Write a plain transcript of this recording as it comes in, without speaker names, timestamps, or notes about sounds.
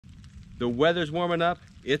The weather's warming up.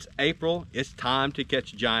 It's April. It's time to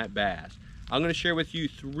catch giant bass. I'm going to share with you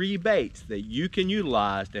 3 baits that you can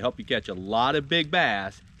utilize to help you catch a lot of big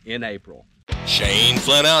bass in April. Shane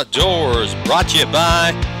Flynn Outdoors, brought to you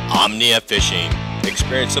by Omnia Fishing.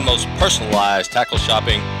 Experience the most personalized tackle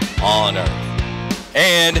shopping on earth.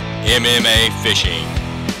 And MMA Fishing,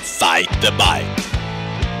 fight the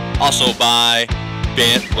bite. Also by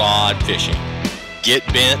Bent Rod Fishing. Get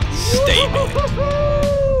bent, stay bent.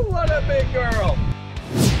 What a big girl!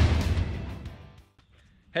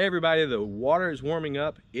 Hey everybody, the water is warming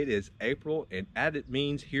up. It is April, and as it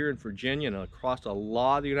means here in Virginia and across a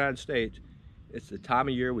lot of the United States, it's the time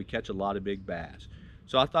of year we catch a lot of big bass.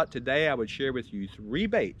 So I thought today I would share with you 3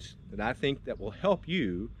 baits that I think that will help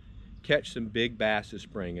you catch some big bass this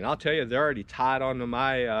spring. And I'll tell you, they're already tied onto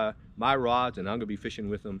my rods, and I'm gonna be fishing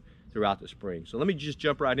with them throughout the spring. So let me just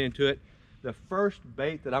jump right into it. The first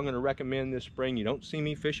bait that I'm gonna recommend this spring, you don't see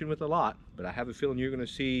me fishing with a lot, but I have a feeling you're gonna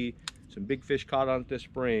see some big fish caught on it this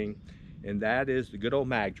spring, and that is the good old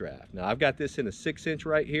mag draft. Now I've got this in a 6-inch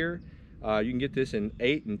right here. You can get this in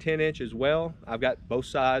 8 and 10 inch as well. I've got both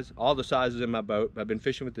sizes, all the sizes in my boat. I've been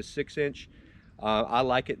fishing with the 6-inch. I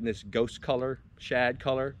like it in this ghost color, shad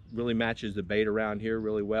color. Really matches the bait around here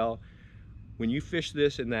really well. When you fish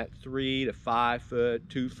this in that 3 to 5 foot,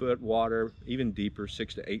 2 foot water, even deeper,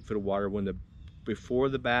 6 to 8 foot of water, before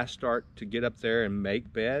the bass start to get up there and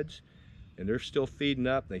make beds, and they're still feeding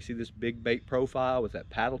up, they see this big bait profile with that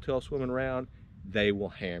paddle tail swimming around, they will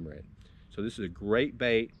hammer it. So this is a great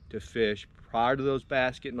bait to fish prior to those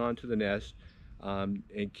bass getting onto the nest, and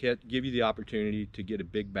give you the opportunity to get a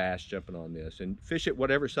big bass jumping on this. And fish it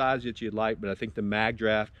whatever size that you'd like, but I think the mag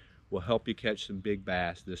draft will help you catch some big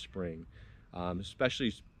bass this spring.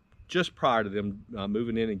 Especially just prior to them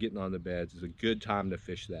moving in and getting on the beds is a good time to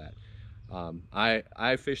fish that.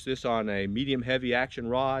 I fished this on a medium heavy action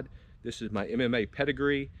rod. This is my MMA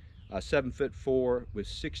Pedigree, 7'4" with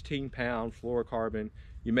 16-pound fluorocarbon.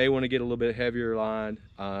 You may want to get a little bit heavier line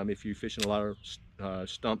if you're fishing a lot of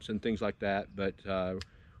stumps and things like that, but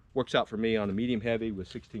works out for me on a medium heavy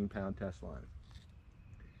with 16-pound test line.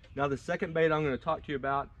 Now the second bait I'm going to talk to you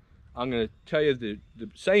about, I'm going to tell you the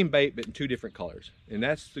same bait but in 2 different colors, and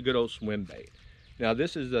that's the good old swim bait. Now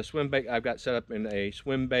this is a swim bait I've got set up in a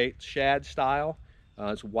swim bait shad style.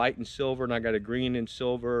 It's white and silver, and I got a green and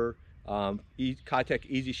silver Kitech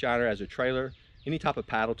Easy Shiner as a trailer. Any type of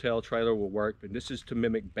paddle tail trailer will work, but this is to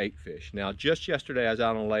mimic bait fish. Now just yesterday I was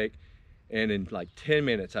out on the lake, and in like 10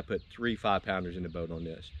 minutes I put 3 5-pounders in the boat on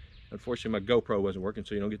this. Unfortunately my GoPro wasn't working,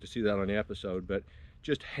 so you don't get to see that on the episode, but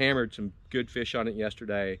just hammered some good fish on it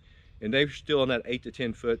yesterday. And they're still in that 8 to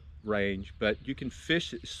 10 foot range, but you can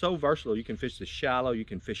fish it, it's so versatile. You can fish it shallow, you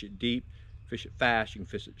can fish it deep, fish it fast, you can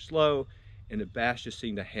fish it slow, and the bass just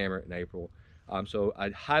seem to hammer it in April. So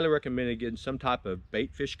I'd highly recommend getting some type of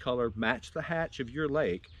bait fish color, match the hatch of your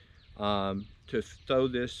lake, to throw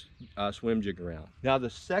this swim jig around. Now the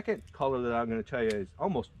second color that I'm gonna tell you is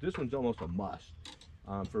this one's almost a must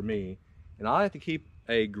for me. And I like to keep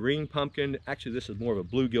a green pumpkin. Actually, this is more of a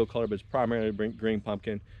bluegill color, but it's primarily green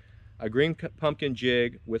pumpkin. A green pumpkin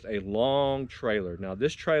jig with a long trailer. Now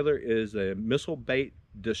this trailer is a missile bait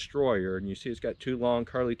destroyer, and you see it's got 2 long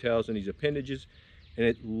curly tails and these appendages, and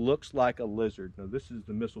it looks like a lizard. Now this is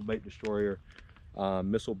the missile bait destroyer,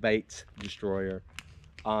 missile baits destroyer.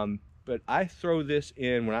 But I throw this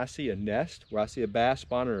in when I see a nest, where I see a bass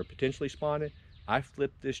spawning or potentially spawning. I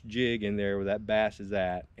flip this jig in there where that bass is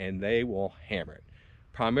at, and they will hammer it.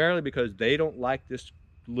 Primarily because they don't like this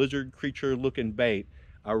lizard creature looking bait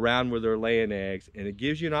around where they're laying eggs, and it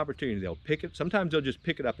gives you an opportunity. They'll pick it, sometimes they'll just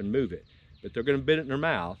pick it up and move it, but they're going to bit it in their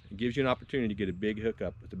mouth. It gives you an opportunity to get a big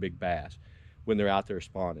hookup with a big bass when they're out there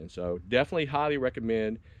spawning. So definitely highly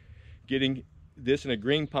recommend getting this in a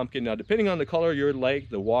green pumpkin. Now depending on the color of your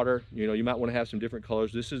lake, the water, you might want to have some different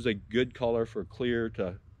colors. This is a good color for clear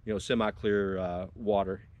to semi-clear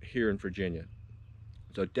water here in Virginia.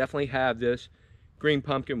 So definitely have this green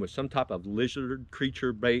pumpkin with some type of lizard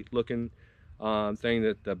creature bait looking thing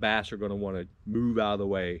that the bass are going to want to move out of the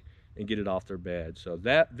way and get it off their bed. So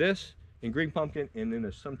this in green pumpkin, and then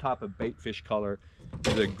there's some type of bait fish color,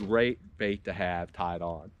 is a great bait to have tied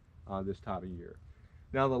on this time of year.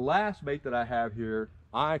 Now the last bait that I have here,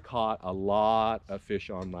 I caught a lot of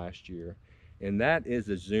fish on last year, and that is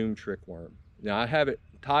the Zoom trick worm. Now I have it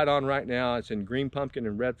tied on right now. It's in green pumpkin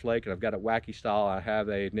and red flake, and I've got it wacky style. I have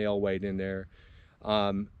a nail weight in there.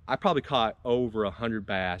 I probably caught over 100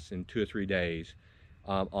 bass in 2 or 3 days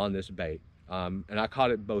on this bait. And I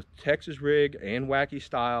caught it both Texas rig and wacky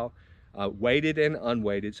style, weighted and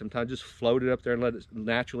unweighted. Sometimes just float it up there and let it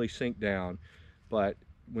naturally sink down. But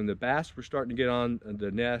when the bass were starting to get on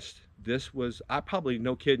the nest, this was, I probably,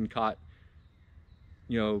 no kidding, caught,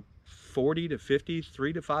 you know, 40 to 50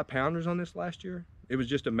 3 to 5 pounders on this last year. It was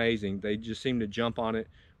just amazing. They just seemed to jump on it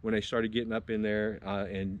when they started getting up in there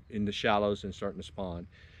and in the shallows and starting to spawn.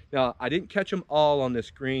 Now, I didn't catch them all on this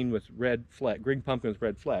green with red fleck, green pumpkin with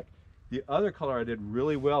red fleck. The other color I did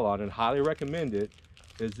really well on and highly recommend it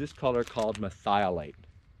is this color called methylate.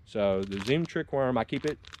 So the Zoom trick worm, I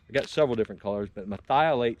got several different colors, but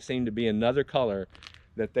methylate seemed to be another color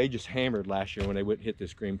that they just hammered last year when they wouldn't hit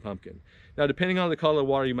this green pumpkin. Now, depending on the color of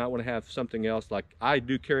water, you might want to have something else. Like I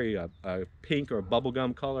do carry a pink or a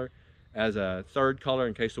bubblegum color as a third color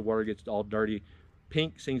in case the water gets all dirty.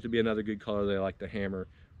 Pink seems to be another good color they like to hammer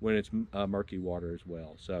when it's murky water as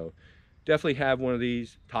well. So definitely have one of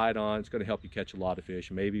these tied on. It's going to help you catch a lot of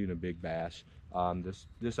fish, maybe even a big bass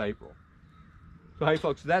this April. So hey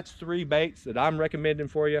folks, that's 3 baits that I'm recommending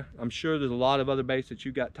for you. I'm sure there's a lot of other baits that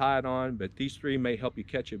you got tied on, but these 3 may help you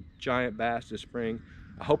catch a giant bass this spring.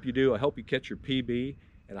 I hope you do. I hope you catch your PB,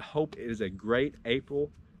 and I hope it is a great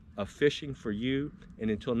April of fishing for you.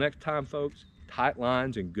 And until next time folks, tight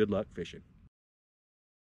lines and good luck fishing.